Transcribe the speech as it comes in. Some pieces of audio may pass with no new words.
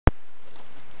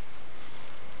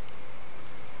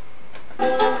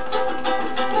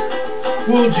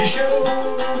Woolsie Show,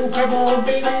 come on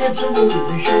baby, it's a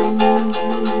Woolsie Show.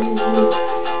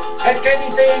 Ask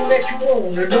anything that you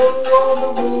wanna know on the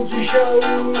Woolsie Show.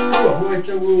 Oh, it's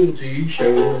a Woolsie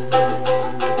Show.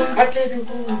 I said a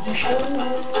Woolsie Show.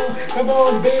 Come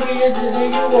on baby,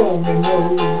 anything you wanna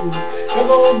know. Come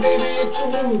on baby, it's a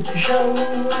Woolsie Show.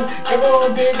 Come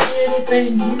on baby,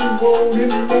 anything you wanna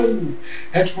know.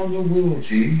 That's from the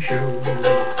Woolsie Show.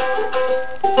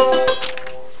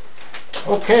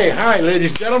 Okay, hi ladies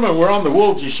and gentlemen, we're on the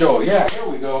Woolsie Show. Yeah, here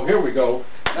we go.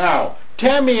 Now,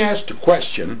 Tammy asked a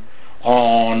question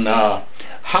on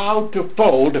how to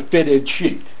fold a fitted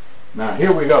sheet. Now,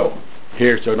 here we go.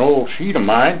 Here's an old sheet of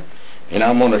mine, and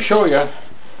I'm going to show you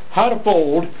how to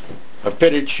fold a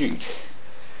fitted sheet.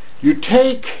 You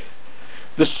take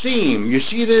the seam, you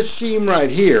see this seam right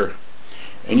here,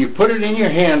 and you put it in your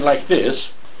hand like this,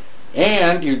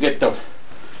 and you get the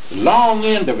long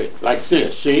end of it like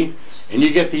this, see? And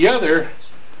you get the other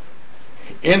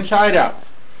inside out,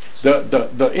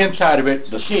 the inside of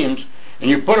it, the seams, and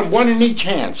you put them one in each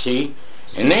hand, see?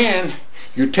 And then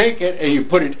you take it and you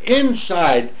put it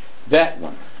inside that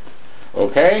one,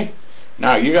 okay?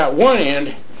 Now you got one end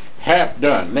half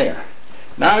done there.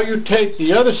 Now you take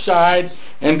the other side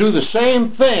and do the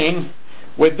same thing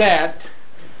with that.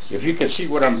 If you can see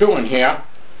what I'm doing here,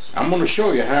 I'm going to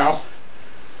show you how.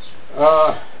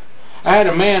 I had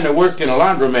a man that worked in a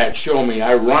laundromat show me,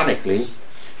 ironically.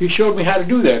 He showed me how to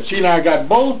do that. See, now I got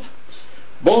both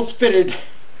fitted,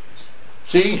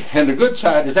 see, and the good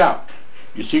side is out.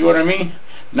 You see what I mean?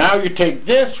 Now you take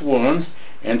this one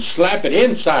and slap it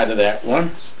inside of that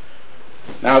one.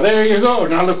 Now there you go.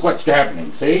 Now look what's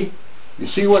happening, see? You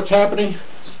see what's happening?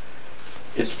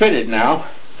 It's fitted now.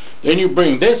 Then you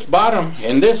bring this bottom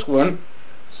and this one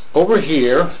over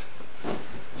here,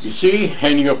 you see,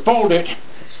 and you fold it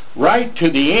right to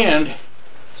the end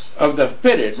of the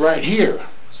fitted right here.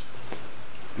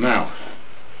 Now,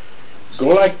 go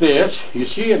like this. You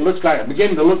see it looks like,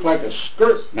 beginning to look like a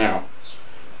skirt now.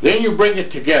 Then you bring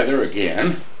it together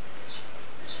again.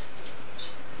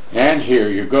 And here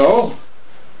you go.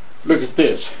 Look at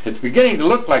this. It's beginning to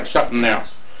look like something now.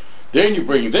 Then you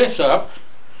bring this up.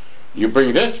 You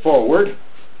bring this forward.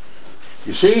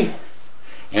 You see?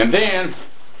 And then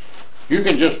you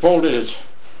can just fold it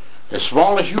as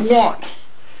small as you want.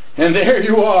 And there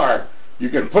you are. You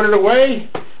can put it away,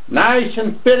 nice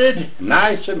and fitted,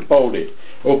 nice and folded.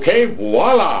 Okay,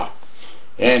 voila.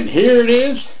 And here it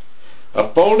is,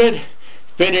 a folded,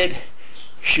 fitted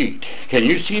sheet. Can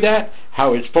you see that?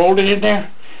 How it's folded in there?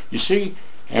 You see?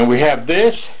 And we have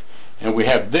this, and we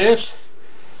have this.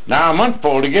 Now I'm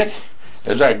unfolding it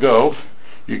as I go.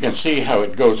 You can see how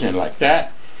it goes in like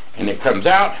that, and it comes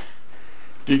out.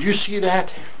 Did you see that?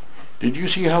 Did you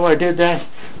see how I did that?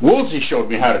 Woolsie showed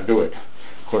me how to do it.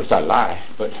 Of course, I lie,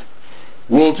 but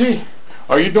Woolsie,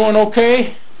 are you doing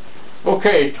okay?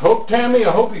 Okay, Tammy,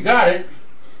 I hope you got it.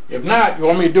 If not, you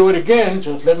want me to do it again,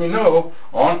 just let me know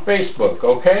on Facebook,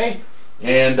 okay?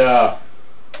 And,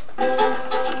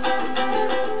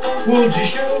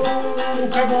 Woolsie Show,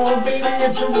 come on baby,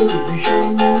 it's a Woolsie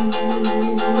Show.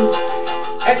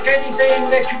 Ask anything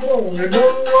that you wanna know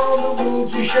on the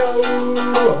Woolsie Show.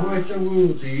 Oh, it's a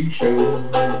Woolsie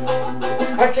Show.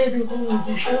 I said a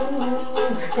Woolsie Show.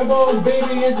 Come on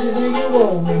baby, anything you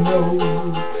wanna know.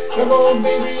 Come on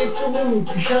baby, it's a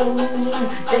Woolsie Show.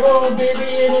 Come on baby,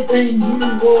 anything you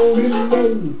wanna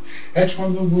know. That's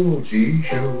from the Woolsie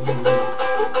Show.